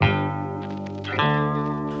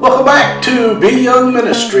Welcome back to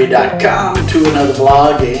BeYoungMinistry.com, to another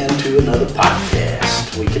blog and to another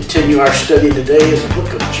podcast. We continue our study today in the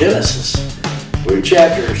book of Genesis. We're in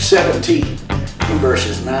chapter 17, in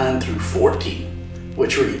verses 9 through 14,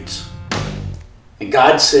 which reads, "And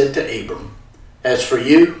God said to Abram, As for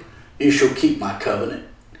you, you shall keep my covenant,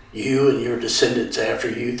 you and your descendants after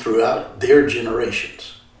you throughout their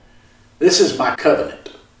generations. This is my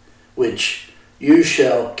covenant, which you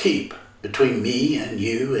shall keep between me and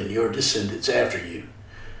you and your descendants after you.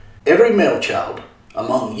 Every male child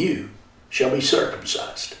among you shall be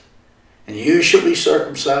circumcised, and you shall be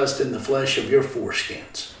circumcised in the flesh of your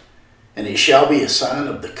foreskins, and it shall be a sign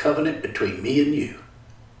of the covenant between me and you.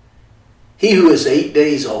 He who is 8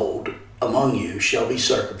 days old among you shall be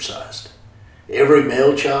circumcised, every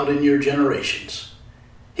male child in your generations.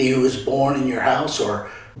 He who is born in your house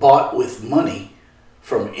or bought with money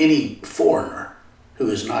from any foreigner who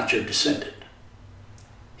is not your descendant.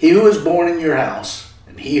 He who is born in your house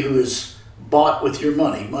and he who is bought with your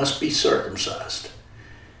money must be circumcised,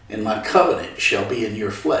 and my covenant shall be in your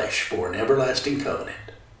flesh for an everlasting covenant.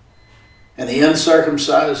 And the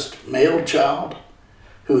uncircumcised male child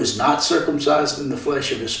who is not circumcised in the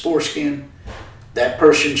flesh of his foreskin, that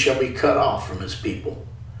person shall be cut off from his people.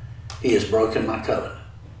 He has broken my covenant."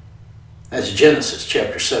 That's Genesis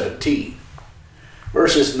chapter 17,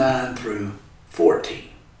 verses 9 through 14.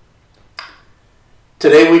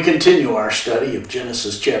 Today we continue our study of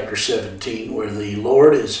Genesis chapter 17, where the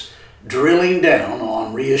Lord is drilling down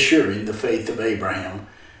on reassuring the faith of Abraham,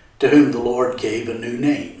 to whom the Lord gave a new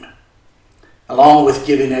name. Along with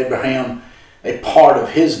giving Abraham a part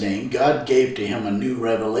of his name, God gave to him a new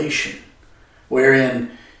revelation,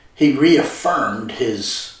 wherein he reaffirmed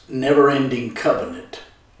his never-ending covenant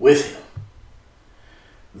with him.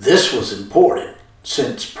 This was important,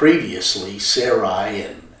 since previously Sarai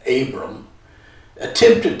and Abram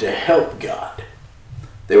attempted to help God.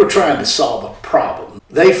 They were trying to solve a problem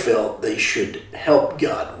they felt they should help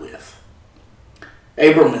God with.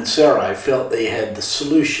 Abram and Sarai felt they had the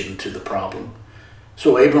solution to the problem,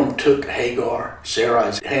 so Abram took Hagar,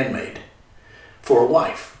 Sarai's handmaid, for a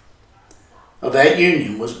wife. Of that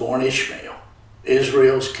union was born Ishmael,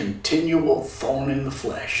 Israel's continual thorn in the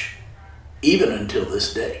flesh, even until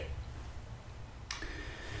this day.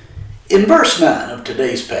 In verse 9 of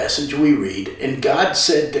today's passage we read, "And God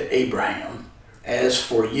said to Abraham, As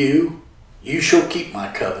for you, you shall keep my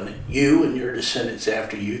covenant, you and your descendants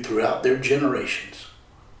after you throughout their generations."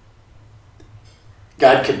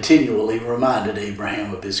 God continually reminded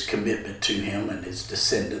Abraham of his commitment to him and his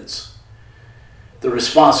descendants. The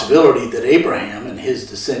responsibility that Abraham and his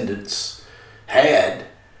descendants had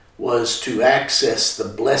was to access the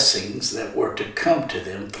blessings that were to come to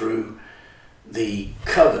them through the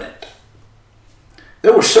covenant.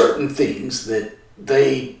 There were certain things that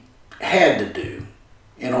they had to do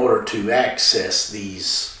in order to access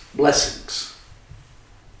these blessings.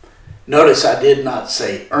 Notice I did not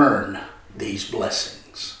say earn these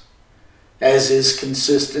blessings. As is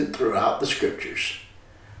consistent throughout the scriptures,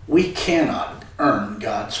 we cannot earn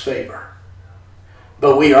God's favor,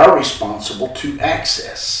 but we are responsible to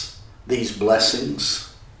access these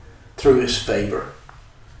blessings through his favor,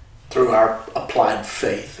 through our applied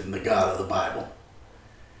faith in the God of the Bible.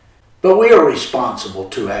 But we are responsible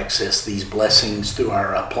to access these blessings through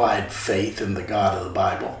our applied faith in the God of the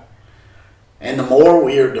Bible. And the more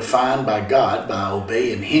we are defined by God by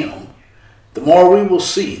obeying him, the more we will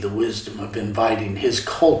see the wisdom of inviting his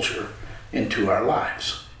culture into our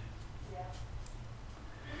lives.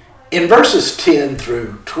 In verses 10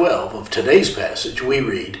 through 12 of today's passage, we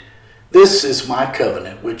read, "This is my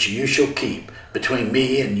covenant which you shall keep between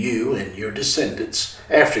me and you and your descendants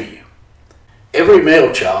after you. Every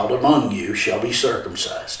male child among you shall be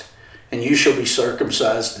circumcised, and you shall be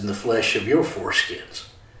circumcised in the flesh of your foreskins,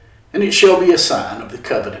 and it shall be a sign of the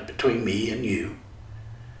covenant between me and you.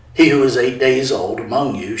 He who is 8 days old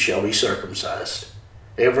among you shall be circumcised,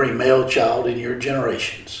 every male child in your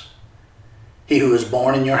generations. He who is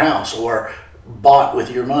born in your house or bought with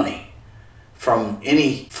your money from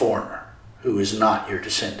any foreigner who is not your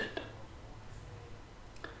descendant."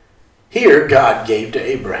 Here God gave to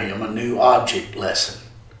Abraham a new object lesson,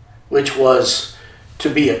 which was to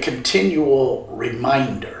be a continual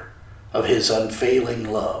reminder of his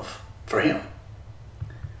unfailing love for him.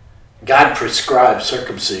 God prescribed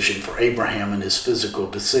circumcision for Abraham and his physical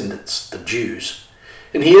descendants, the Jews,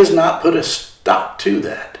 and he has not put a stop to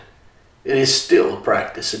that. It is still a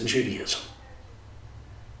practice in Judaism.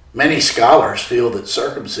 Many scholars feel that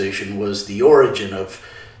circumcision was the origin of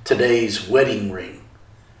today's wedding ring.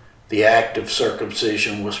 The act of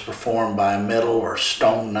circumcision was performed by a metal or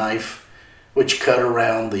stone knife which cut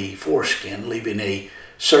around the foreskin, leaving a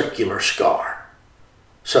circular scar.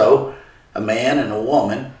 So, a man and a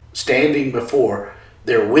woman standing before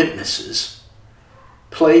their witnesses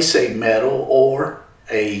place a metal or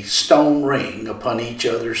a stone ring upon each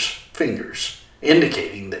other's fingers,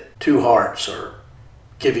 indicating that two hearts are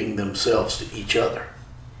giving themselves to each other.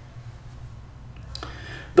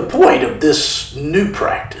 The point of this new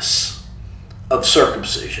practice of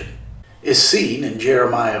circumcision is seen in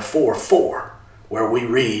Jeremiah 4:4, where we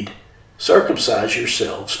read, "Circumcise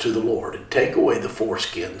yourselves to the Lord and take away the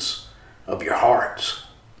foreskins of your hearts."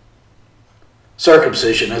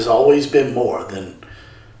 Circumcision has always been more than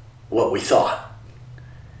what we thought.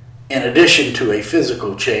 In addition to a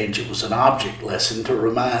physical change, it was an object lesson to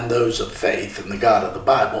remind those of faith in the God of the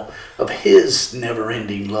Bible of His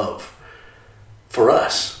never-ending love for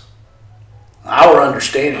us. Our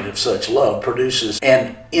understanding of such love produces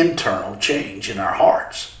an internal change in our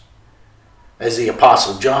hearts. As the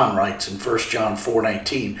Apostle John writes in 1 John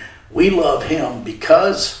 4:19, we love Him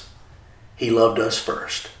because He loved us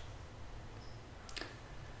first.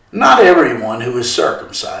 Not everyone who is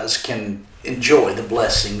circumcised can enjoy the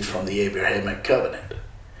blessings from the Abrahamic covenant.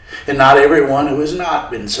 And not everyone who has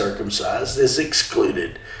not been circumcised is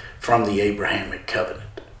excluded from the Abrahamic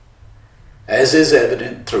covenant. As is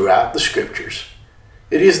evident throughout the Scriptures,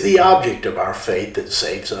 it is the object of our faith that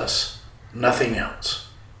saves us, nothing else.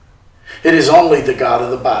 It is only the God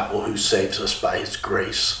of the Bible who saves us by His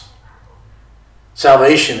grace.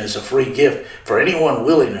 Salvation is a free gift for anyone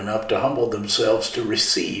willing enough to humble themselves to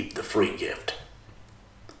receive the free gift.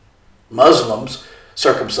 Muslims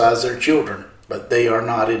circumcise their children, but they are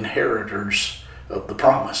not inheritors of the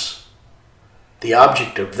promise. The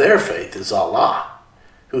object of their faith is Allah,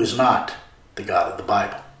 who is not the God of the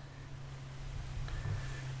Bible.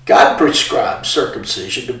 God prescribed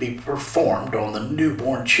circumcision to be performed on the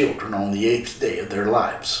newborn children on the 8th day of their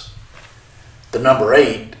lives. The number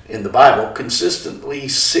 8 in the Bible consistently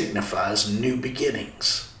signifies new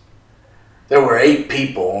beginnings. There were 8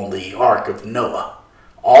 people on the Ark of Noah,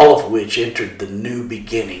 all of which entered the new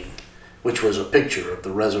beginning, which was a picture of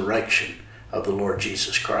the resurrection of the Lord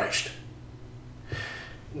Jesus Christ.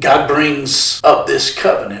 God brings up this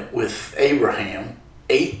covenant with Abraham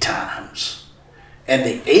 8 times, and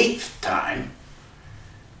the 8th time,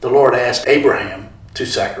 the Lord asked Abraham to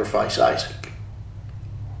sacrifice Isaac.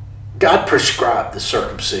 God prescribed the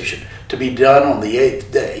circumcision to be done on the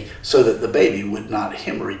 8th day so that the baby would not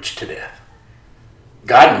hemorrhage to death.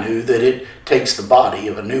 God knew that it takes the body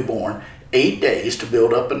of a newborn 8 days to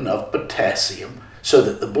build up enough potassium so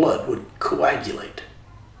that the blood would coagulate.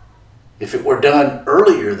 If it were done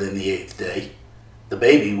earlier than the 8th day, the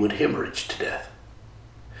baby would hemorrhage to death.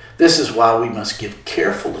 This is why we must give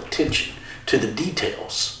careful attention to the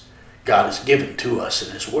details God has given to us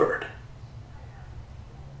in His Word.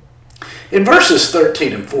 In verses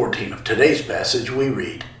 13 and 14 of today's passage, we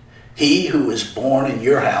read, "He who is born in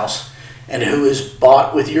your house and who is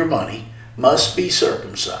bought with your money must be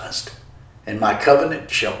circumcised, and my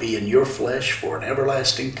covenant shall be in your flesh for an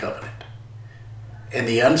everlasting covenant. And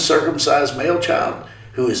the uncircumcised male child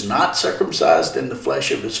who is not circumcised in the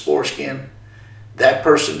flesh of his foreskin, that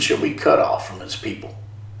person shall be cut off from his people.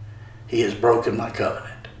 He has broken my covenant."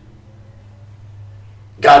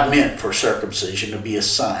 God meant for circumcision to be a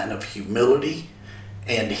sign of humility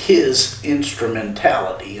and His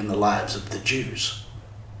instrumentality in the lives of the Jews.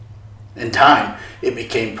 In time, it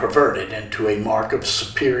became perverted into a mark of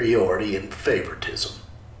superiority and favoritism.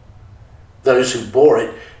 Those who bore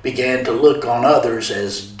it began to look on others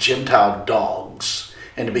as Gentile dogs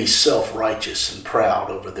and to be self-righteous and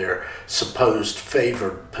proud over their supposed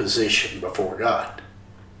favored position before God.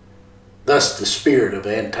 Thus, the spirit of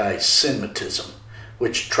anti-Semitism,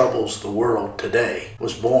 which troubles the world today,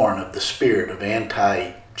 was born of the spirit of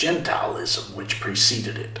anti-Gentilism which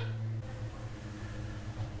preceded it.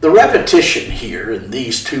 The repetition here in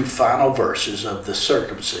these 2 final verses of the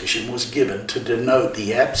circumcision was given to denote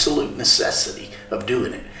the absolute necessity of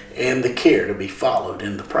doing it and the care to be followed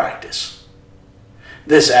in the practice.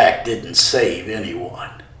 This act didn't save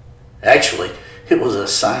anyone. Actually, it was a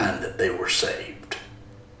sign that they were saved.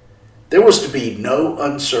 There was to be no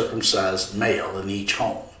uncircumcised male in each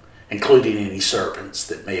home, including any servants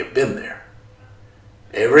that may have been there.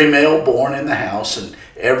 Every male born in the house and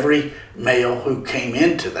every male who came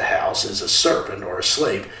into the house as a servant or a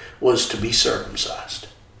slave was to be circumcised.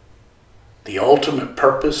 The ultimate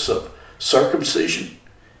purpose of circumcision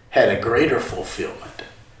had a greater fulfillment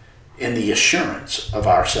in the assurance of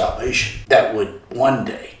our salvation that would one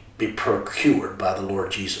day be procured by the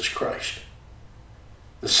Lord Jesus Christ.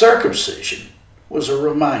 The circumcision was a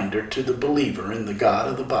reminder to the believer in the God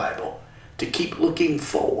of the Bible to keep looking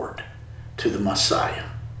forward to the Messiah,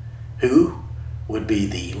 who would be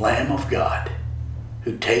the Lamb of God,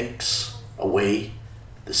 who takes away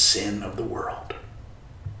the sin of the world.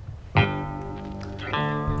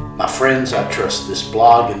 My friends, I trust this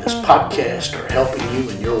blog and this podcast are helping you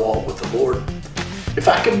in your walk with the Lord. If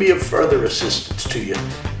I can be of further assistance to you,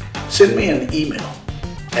 send me an email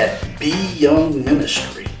at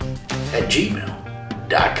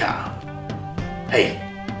beyoungministry@gmail.com. Hey,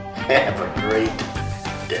 have a great